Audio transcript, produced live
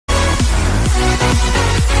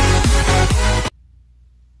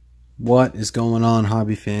What is going on,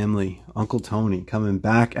 hobby family? Uncle Tony coming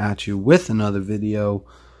back at you with another video.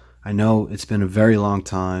 I know it's been a very long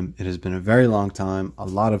time. It has been a very long time. A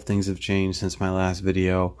lot of things have changed since my last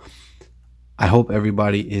video. I hope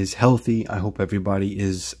everybody is healthy. I hope everybody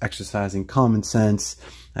is exercising common sense.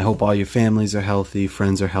 I hope all your families are healthy,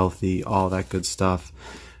 friends are healthy, all that good stuff.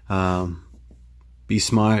 Be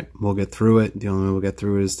smart. We'll get through it. The only way we'll get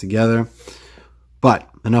through it is together. But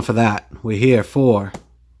enough of that. We're here for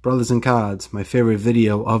Brothers and Cards, my favorite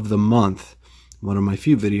video of the month. One of my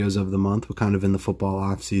few videos of the month. We're kind of in the football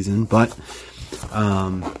off season, but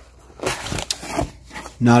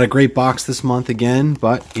not a great box this month again,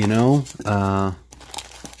 but you know,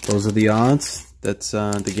 those are the odds. That's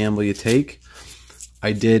the gamble you take.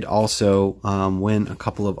 I did also win a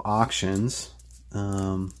couple of auctions.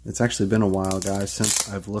 It's actually been a while, guys,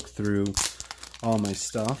 since I've looked through all my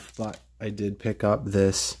stuff, but I did pick up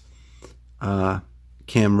this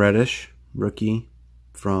Cam Reddish rookie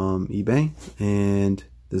from eBay and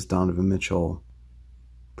this Donovan Mitchell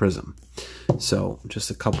Prism. So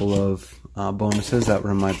just a couple of bonuses that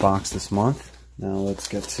were in my box this month. Now let's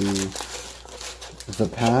get to the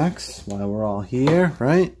packs while we're all here,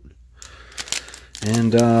 right?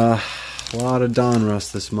 And a lot of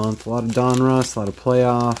Donruss this month. A lot of Donruss, a lot of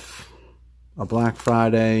playoff, a Black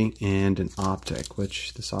Friday, and an Optic,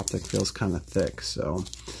 which this Optic feels kind of thick, so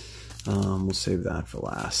we'll save that for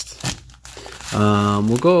last.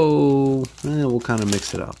 We'll kind of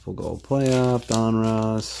mix it up. We'll go playoff,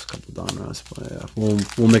 Donruss, couple Donruss,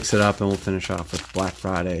 playoff. We'll mix it up and we'll finish off with Black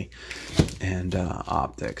Friday and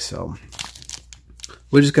Optic. So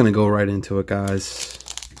we're just gonna go right into it, guys.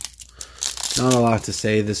 Not a lot to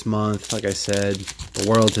say this month. Like I said, the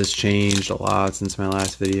world has changed a lot since my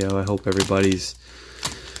last video. I hope everybody's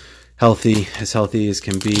healthy as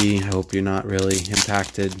can be. I hope you're not really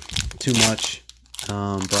impacted too much.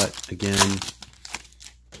 But again,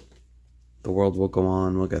 the world will go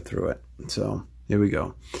on. We'll get through it. So here we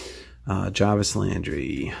go. Jarvis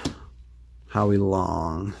Landry, Howie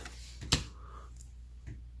Long,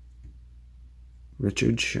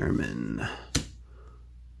 Richard Sherman,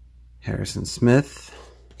 Harrison Smith,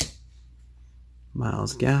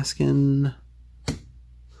 Miles Gaskin,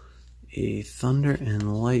 a Thunder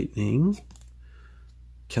and Lightning,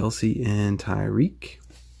 Kelsey and Tyreek,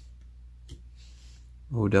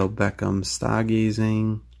 Odell Beckham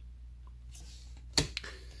Stargazing,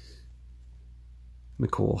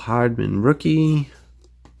 Nicole Hardman rookie,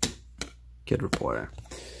 Kid Reporter.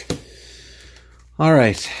 All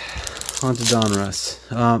right, on to Donruss.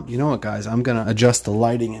 You know what, guys? I'm gonna adjust the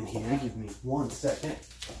lighting in here. Give me 1 second.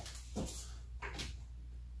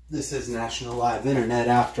 This is National Live Internet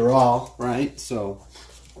after all, right? So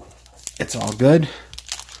it's all good.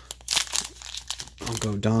 I'll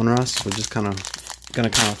go Donruss. We're just gonna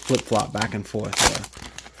flip-flop back and forth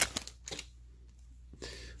here.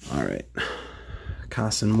 All right.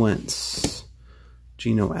 Carson Wentz,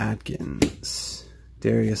 Geno Atkins,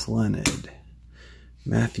 Darius Leonard,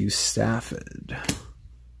 Matthew Stafford,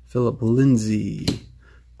 Philip Lindsay,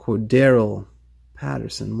 Cordero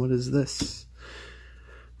Patterson. What is this?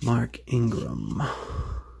 Mark Ingram. I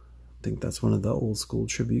think that's one of the old school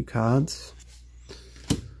tribute cards.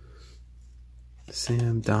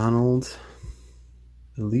 Sam Donald,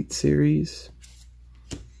 Elite Series.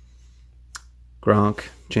 Gronk,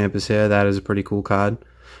 Champ is here. That is a pretty cool card.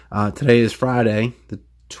 Today is Friday, the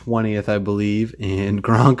 20th, I believe, and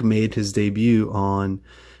Gronk made his debut on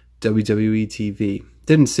WWE TV.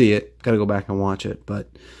 Didn't see it. Got to go back and watch it, but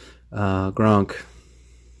Gronk,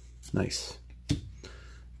 nice.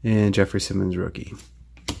 And Jeffrey Simmons rookie.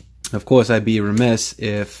 Of course, I'd be remiss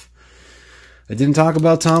if I didn't talk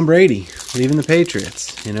about Tom Brady leaving the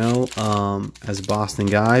Patriots. You know, as a Boston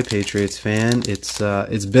guy, Patriots fan, it's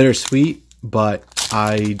bittersweet, but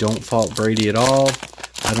I don't fault Brady at all.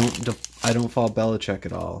 I don't fault Belichick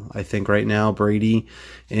at all. I think right now Brady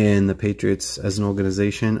and the Patriots as an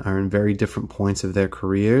organization are in very different points of their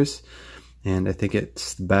careers, and I think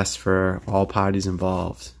it's best for all parties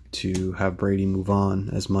involved to have Brady move on,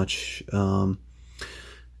 as much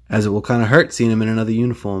as it will kind of hurt seeing him in another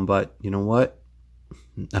uniform. But you know what?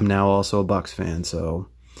 I'm now also a Bucs fan, so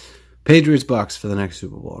Patriots Bucs for the next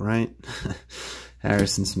Super Bowl, right?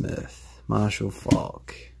 Harrison Smith, Marshall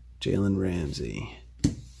Faulk, Jalen Ramsey,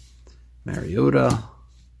 Mariota,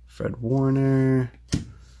 Fred Warner,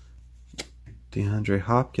 DeAndre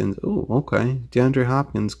Hopkins. Oh, okay. DeAndre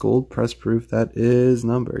Hopkins, gold press proof. That is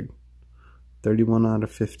numbered. 31 out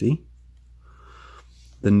of 50.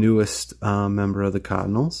 The newest member of the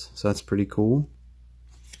Cardinals, so that's pretty cool.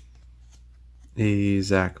 A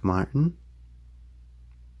Zach Martin.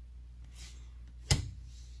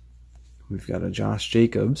 We've got a Josh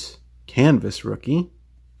Jacobs canvas rookie.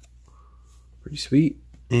 Pretty sweet.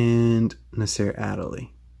 And Nasir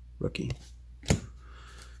Adderley rookie.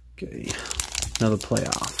 Okay, another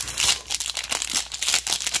playoff.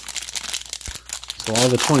 So all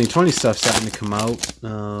the 2020 stuff starting to come out.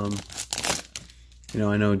 You know,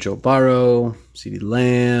 I know Joe Burrow, CeeDee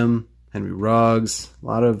Lamb, Henry Ruggs. A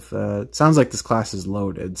lot of, it sounds like this class is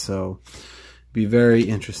loaded, so it'd be very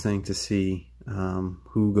interesting to see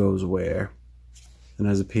who goes where. And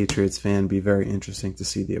as a Patriots fan, be very interesting to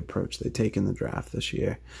see the approach they take in the draft this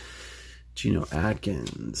year. Geno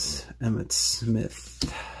Atkins, Emmitt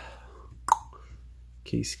Smith,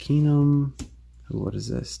 Case Keenum. What is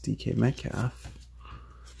this? DK Metcalf.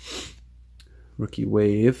 Rookie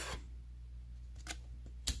wave.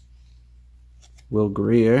 Will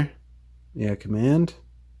Greer. Yeah, command.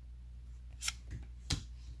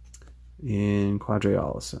 And Quadre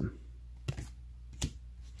Allison.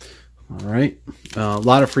 All right. A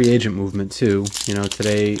lot of free agent movement, too. You know,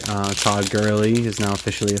 today, Todd Gurley is now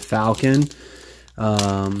officially a Falcon.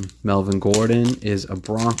 Melvin Gordon is a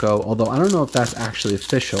Bronco, although I don't know if that's actually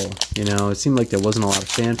official. You know, it seemed like there wasn't a lot of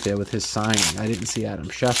fanfare with his signing. I didn't see Adam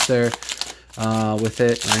Schefter with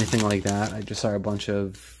it or anything like that. I just saw a bunch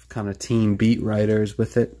of kind of team beat writers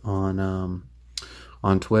with it on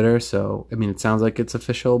Twitter. So, I mean, it sounds like it's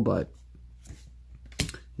official, but,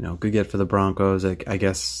 you know, good get for the Broncos. I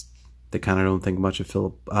guess they kind of don't think much of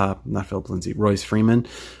Royce Freeman.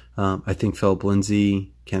 I think Philip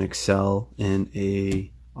Lindsay can excel in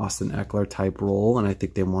a Austin Eckler type role, and I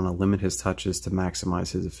think they want to limit his touches to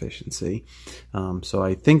maximize his efficiency. So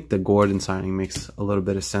I think the Gordon signing makes a little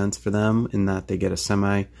bit of sense for them in that they get a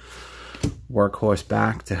semi workhorse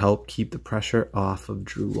back to help keep the pressure off of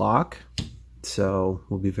Drew Lock. So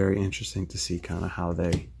will be very interesting to see kind of how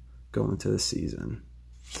they go into the season.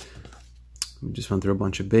 We just went through a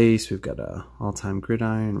bunch of base. We've got a all-time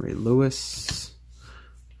gridiron, Ray Lewis.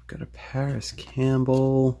 We've got a Paris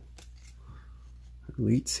Campbell,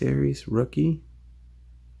 Elite Series rookie.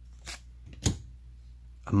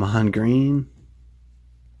 Amon Green.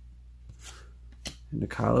 And a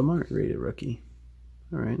Kyler Murray rated rookie.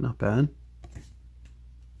 All right, not bad.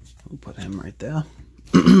 We'll put him right there.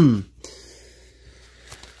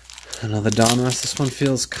 Another Donruss. This one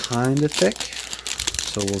feels kind of thick,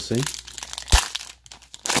 so we'll see.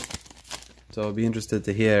 So I'll be interested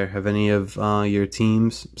to hear, have any of your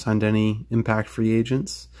teams signed any impact free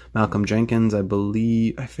agents? Malcolm Jenkins, I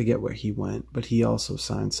believe, I forget where he went, but he also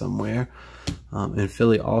signed somewhere. And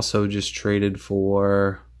Philly also just traded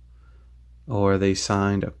for, or they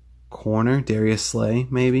signed a corner, Darius Slay,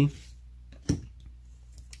 maybe.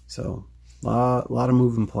 So a lot of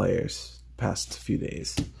moving players past few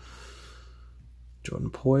days. Jordan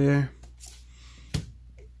Poyer,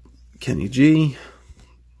 Kenny G,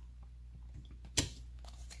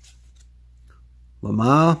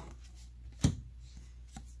 Lamar,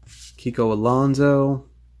 Kiko Alonso,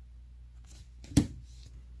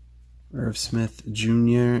 Irv Smith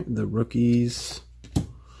Jr., the rookies,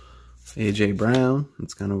 A.J. Brown,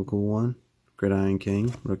 that's kind of a cool one, Gridiron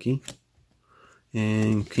King, rookie,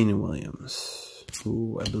 and Keenan Williams,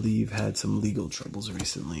 who I believe had some legal troubles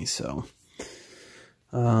recently, so,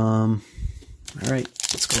 all right,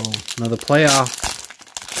 let's go, another playoff.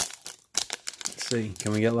 Let's see,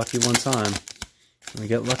 can we get lucky one time? Can we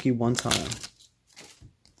get lucky one time?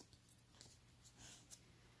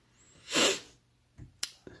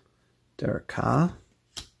 Derek Carr,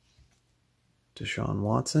 Deshaun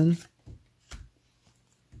Watson,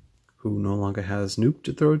 who no longer has Nuke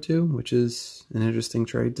to throw to, which is an interesting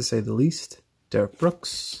trade to say the least. Derek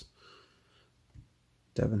Brooks,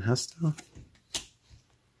 Devin Hester,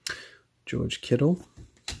 George Kittle,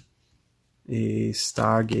 a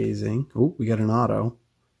stargazing. Oh, we got an auto.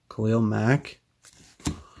 Khalil Mack,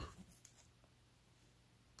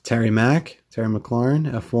 Terry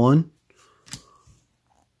McLaurin, F1.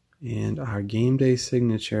 And our game day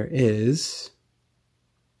signature is,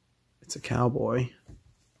 it's a Cowboy.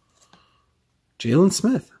 Jalen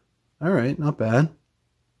Smith. All right, not bad.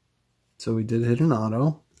 So we did hit an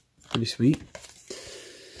auto. Pretty sweet.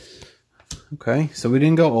 Okay, so we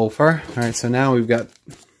didn't go over. All right, so now we've got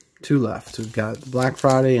two left. We've got Black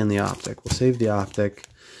Friday and the Optic. We'll save the Optic,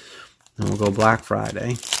 and we'll go Black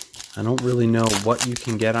Friday. I don't really know what you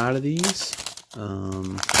can get out of these,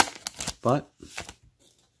 but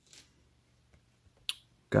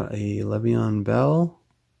got a Le'Veon Bell,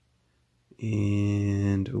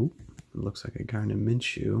 and ooh, it looks like a Gardner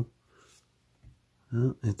Minshew.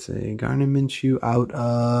 Oh, it's a Gardner Minshew out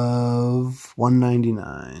of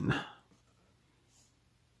 199.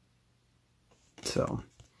 So,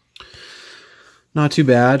 not too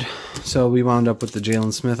bad. So we wound up with the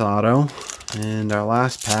Jalen Smith auto. And our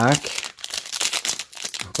last pack.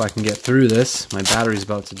 Hope I can get through this. My battery's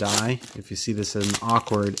about to die. If you see this as an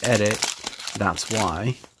awkward edit, that's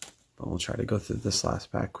why. But we'll try to go through this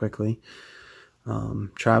last pack quickly.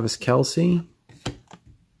 Travis Kelce.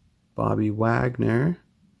 Bobby Wagner.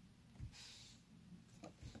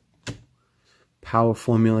 Power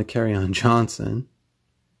Formula Kerryon Johnson.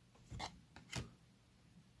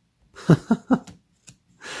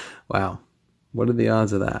 Wow. What are the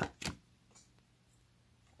odds of that?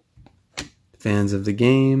 Fans of the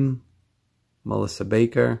game. Melissa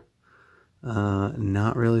Baker.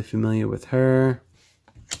 Not really familiar with her.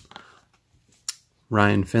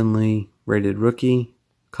 Ryan Finley, rated rookie,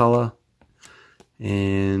 color.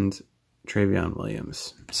 And Travion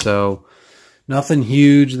Williams. So nothing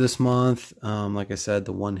huge this month. Like I said,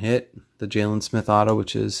 the one hit, the Jalen Smith auto,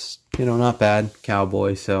 which is, you know, not bad.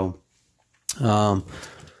 Cowboy. So,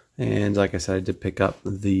 and like I said, I did pick up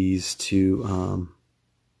these two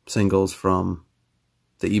singles from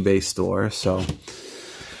the eBay store. So,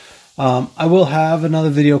 I will have another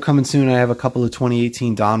video coming soon. I have a couple of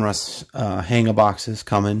 2018 Donruss hanger boxes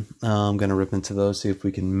coming. I'm going to rip into those, see if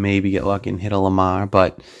we can maybe get lucky and hit a Lamar.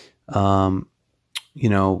 But, you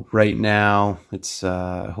know, right now, it's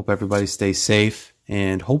I hope everybody stays safe.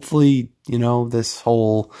 And hopefully, you know, this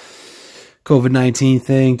whole COVID-19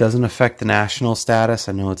 thing doesn't affect the national status.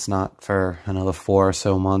 I know it's not for another 4 or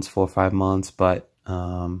 5 months. But,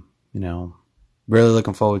 you know, really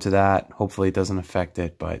looking forward to that. Hopefully it doesn't affect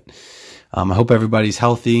it, but I hope everybody's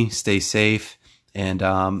healthy, stay safe, and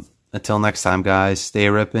until next time, guys, stay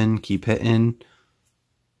ripping, keep hitting.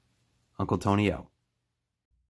 Uncle Tony out.